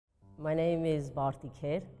My name is Bharti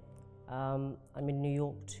Kher. I'm in New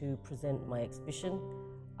York to present my exhibition,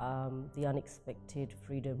 The Unexpected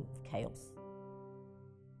Freedom of Chaos.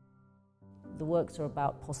 The works are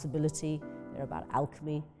about possibility, they're about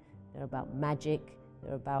alchemy, they're about magic,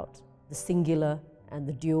 they're about the singular and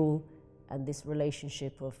the dual, and this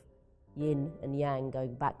relationship of yin and yang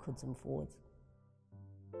going backwards and forwards.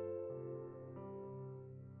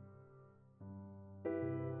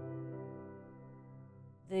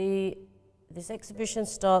 This exhibition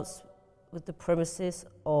starts with the premises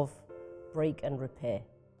of break and repair.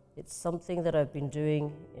 It's something that I've been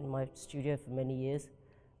doing in my studio for many years.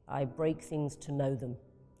 I break things to know them,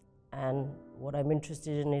 and what I'm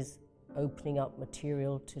interested in is opening up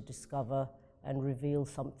material to discover and reveal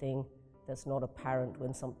something that's not apparent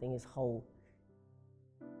when something is whole.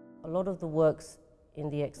 A lot of the works in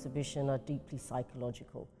the exhibition are deeply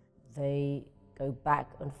psychological. They go back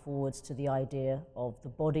and forwards to the idea of the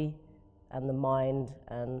body and the mind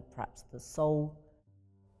and perhaps the soul.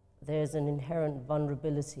 There's an inherent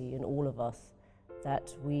vulnerability in all of us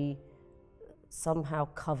that we somehow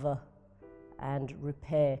cover and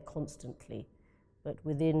repair constantly. But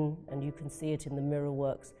within, and you can see it in the mirror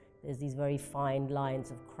works, there's these very fine lines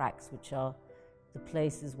of cracks which are the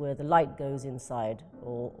places where the light goes inside,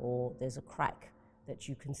 or there's a crack that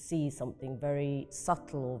you can see something very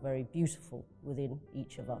subtle or very beautiful within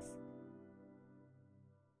each of us.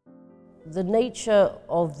 The nature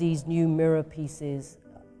of these new mirror pieces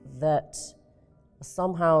that are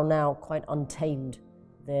somehow now quite untamed,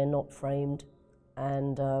 they're not framed,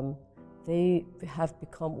 and they have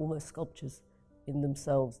become almost sculptures in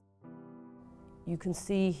themselves. You can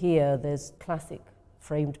see here there's classic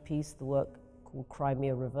framed piece, the work called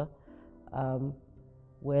Crimea River,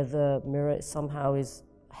 where the mirror somehow is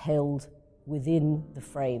held within the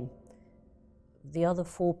frame. The other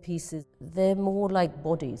four pieces, they're more like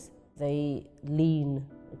bodies. They lean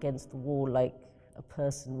against the wall like a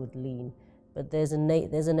person would lean, but there's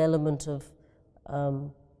an element of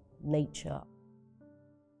nature.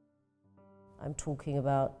 I'm talking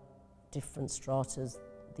about different stratas,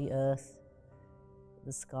 the earth,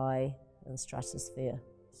 the sky, and stratosphere.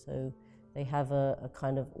 So they have a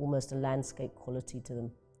kind of almost a landscape quality to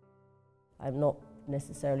them. I'm not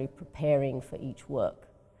necessarily preparing for each work.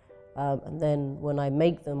 And then when I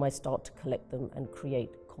make them, I start to collect them and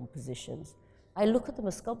create compositions. I look at them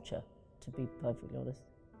as sculpture, to be perfectly honest.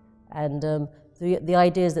 And the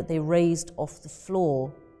idea is that they raised off the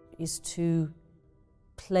floor is to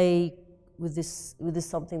play with this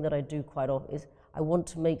something that I do quite often, is I want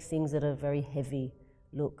to make things that are very heavy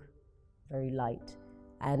look very light.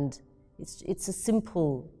 And it's a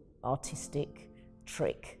simple artistic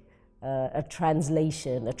trick, a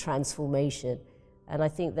translation, a transformation. And I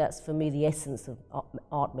think that's, for me, the essence of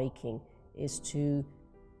art making, is to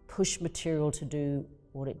push material to do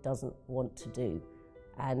what it doesn't want to do,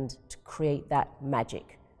 and to create that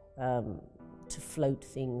magic, to float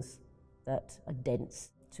things that are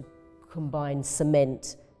dense, to combine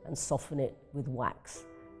cement and soften it with wax,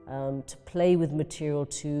 to play with material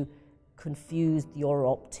to confuse your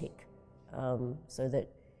optic, so that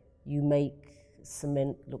you make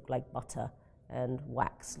cement look like butter and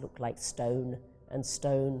wax look like stone and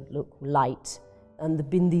stone look light, and the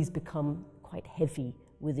bindis become quite heavy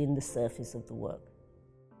within the surface of the work.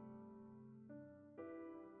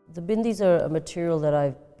 The bindis are a material that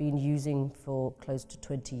I've been using for close to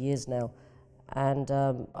 20 years now, and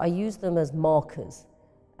I use them as markers,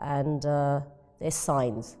 and they're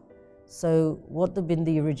signs. So what the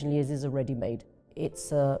bindi originally is a ready-made.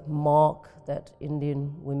 It's a mark that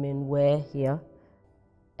Indian women wear here.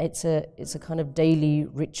 It's a kind of daily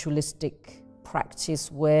ritualistic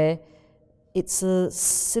practice where it's a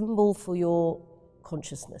symbol for your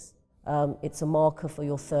consciousness. It's a marker for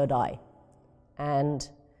your third eye. And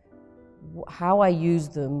how I use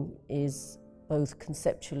them is both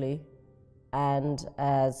conceptually and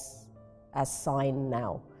as sign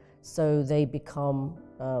now. So they become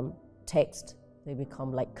text, they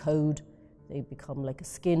become like code, they become like a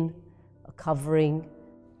skin, a covering.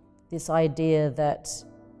 This idea that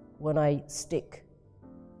when I stick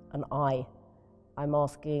an eye, I'm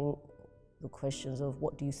asking the questions of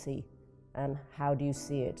what do you see and how do you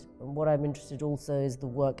see it? And what I'm interested also is the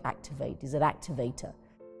work activate, is an activator.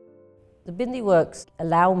 The bindi works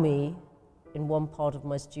allow me, in one part of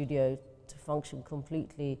my studio, to function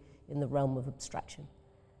completely in the realm of abstraction.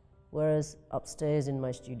 Whereas upstairs in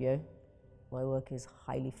my studio, my work is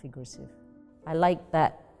highly figurative. I like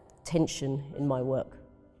that tension in my work,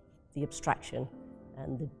 the abstraction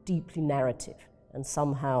and the deeply narrative, and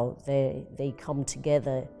somehow they come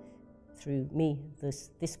together through me,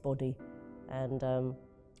 this body, and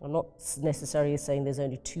I'm not necessarily saying there's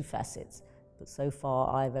only two facets, but so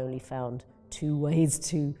far I've only found two ways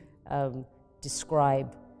to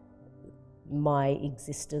describe my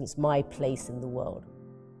existence, my place in the world.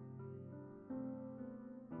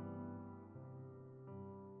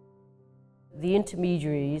 The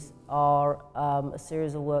Intermediaries are a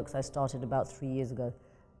series of works I started about 3 years ago,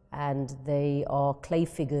 and they are clay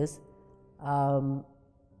figures,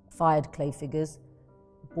 fired clay figures,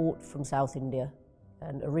 bought from South India.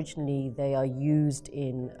 And originally they are used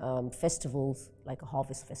in festivals, like a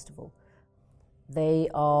harvest festival. They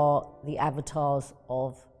are the avatars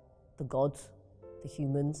of the gods, the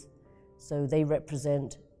humans. So they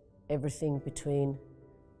represent everything between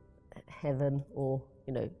heaven, or,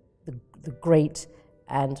 you know, the great,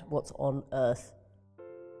 and what's on earth.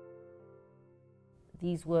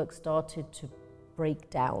 These works started to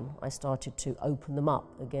break down. I started to open them up.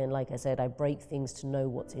 Again, like I said, I break things to know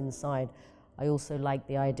what's inside. I also like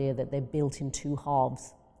the idea that they're built in two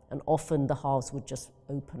halves, and often the halves would just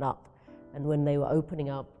open up. And when they were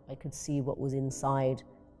opening up, I could see what was inside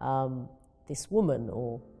this woman,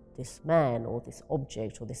 or this man, or this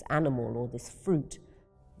object, or this animal, or this fruit.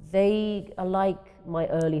 They are like my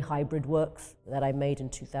early hybrid works that I made in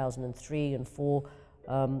 2003 and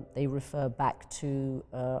 2004. They refer back to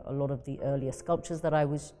a lot of the earlier sculptures that I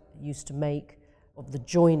used to make, of the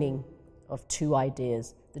joining of two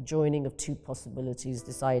ideas, the joining of two possibilities,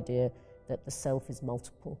 this idea that the self is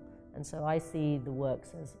multiple. And so I see the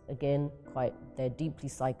works as, again, they're deeply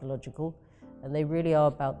psychological, and they really are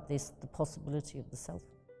about the possibility of the self.